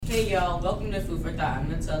Hey y'all, welcome to Food for Thought, a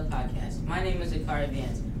mental health podcast. My name is Akari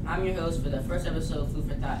Vance. I'm your host for the first episode of Food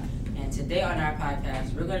for Thought, and today on our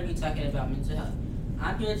podcast, we're going to be talking about mental health.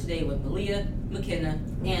 I'm here today with Malia, McKenna,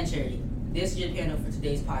 and Charity. This is your panel for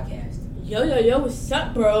today's podcast. Yo, what's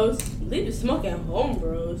up, bros? Leave the smoke at home,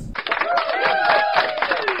 bros.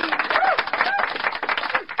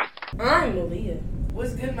 I'm Malia.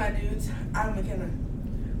 What's good, my dudes? I'm McKenna.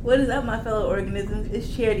 What is up, my fellow organisms?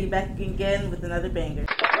 It's Charity back again with another banger.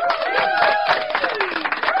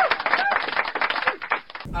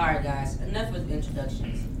 Alright guys, enough with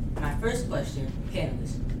introductions. My first question,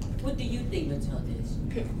 panelists, what do you think mental health is?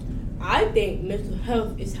 I think mental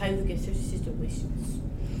health is how you look at certain situations.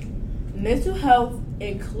 Mental health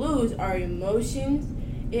includes our emotions.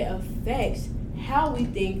 It affects how we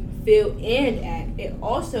think, feel, and act. It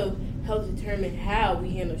also helps determine how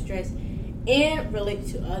we handle stress and relate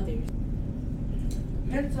to others.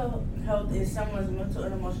 Mental health is someone's mental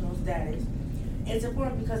and emotional status. It's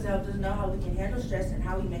important because it helps us know how we can handle stress and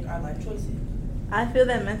how we make our life choices. I feel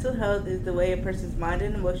that mental health is the way a person's mind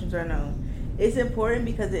and emotions are known. It's important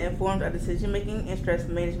because it informs our decision making and stress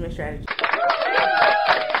management strategies.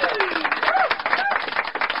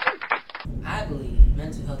 I believe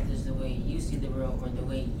mental health is the way you see the world or the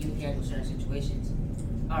way you handle certain situations.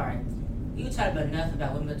 Alright, you talked enough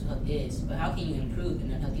about what mental health is, but how can you improve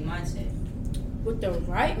in a healthy mindset? With the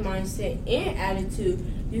right mindset and attitude,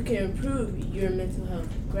 you can improve your mental health.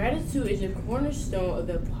 Gratitude is a cornerstone of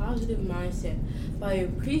a positive mindset. By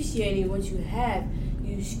appreciating what you have,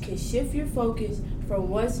 you can shift your focus from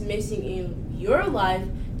what's missing in your life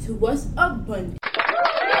to what's abundant.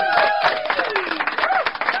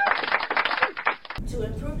 To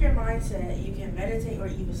improve your mindset, you can meditate or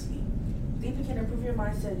even sleep. Sleeping can improve your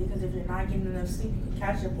mindset because if you're not getting enough sleep, you can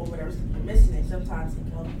catch up on whatever sleep you're missing, and sometimes it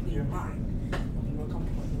can help you clear your mind. More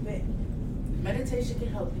comfortable in your bed. Meditation can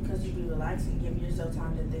help because you be relaxed and give yourself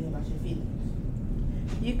time to think about your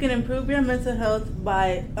feelings. You can improve your mental health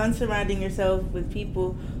by unsurrounding yourself with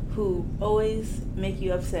people who always make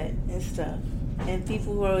you upset and stuff. And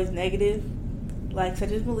people who are always negative, like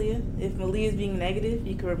such as Malia. If Malia is being negative,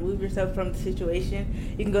 you can remove yourself from the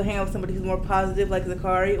situation. You can go hang out with somebody who's more positive like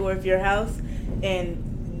Zakari, or if your house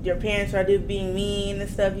and your parents are being mean and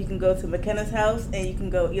stuff, you can go to McKenna's house and you can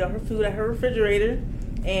go eat her food at her refrigerator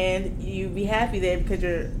and you be happy there because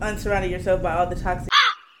you're unsurrounding yourself by all the toxic.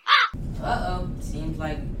 Uh-oh, seems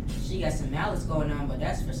like she got some malice going on, but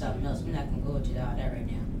that's for something else. We're not going to go into all that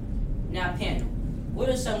right now. Now, panel, what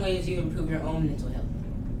are some ways you improve your own mental health?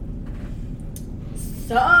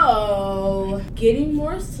 So, getting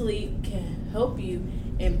more sleep can help you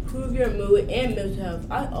improve your mood and mental health.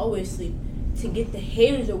 I always sleep to get the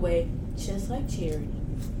haters away, just like Charity.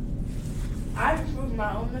 I've improved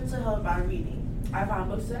my own mental health by reading. I find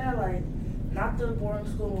books that I like, not the boring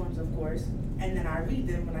school ones, of course, and then I read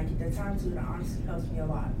them when I get the time to, and it honestly helps me a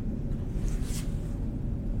lot.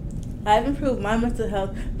 I've improved my mental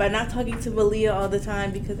health by not talking to Malia all the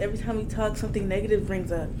time because every time we talk, something negative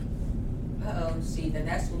brings up. Uh-oh, see,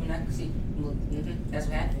 that's what we're not see. That's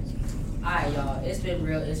what happens. Alright, y'all, it's been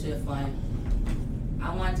real, it's been fun.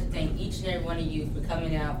 I want to thank each and every one of you for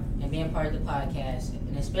coming out and being part of the podcast,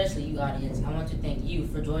 and especially you, audience. I want to thank you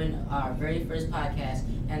for joining our very first podcast,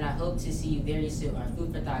 and I hope to see you very soon on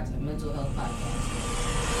Food for Thoughts, a mental health podcast.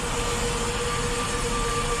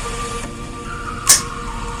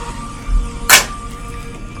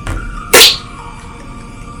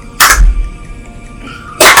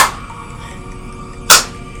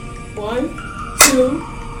 One, 2,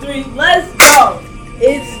 3, let's go!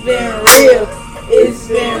 It's been real. It's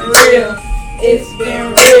been real. It's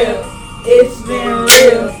been real. It's been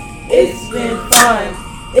real. It's been fun.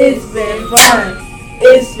 It's been fun.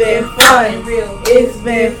 It's been fun. It's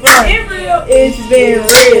been fun. It's been real. It's been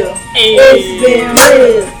real. It's been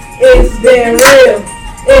real. It's been real.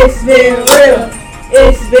 It's been fun.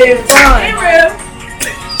 It's been fun.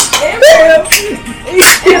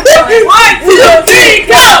 1, 2, 3,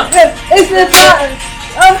 go! It's been fun.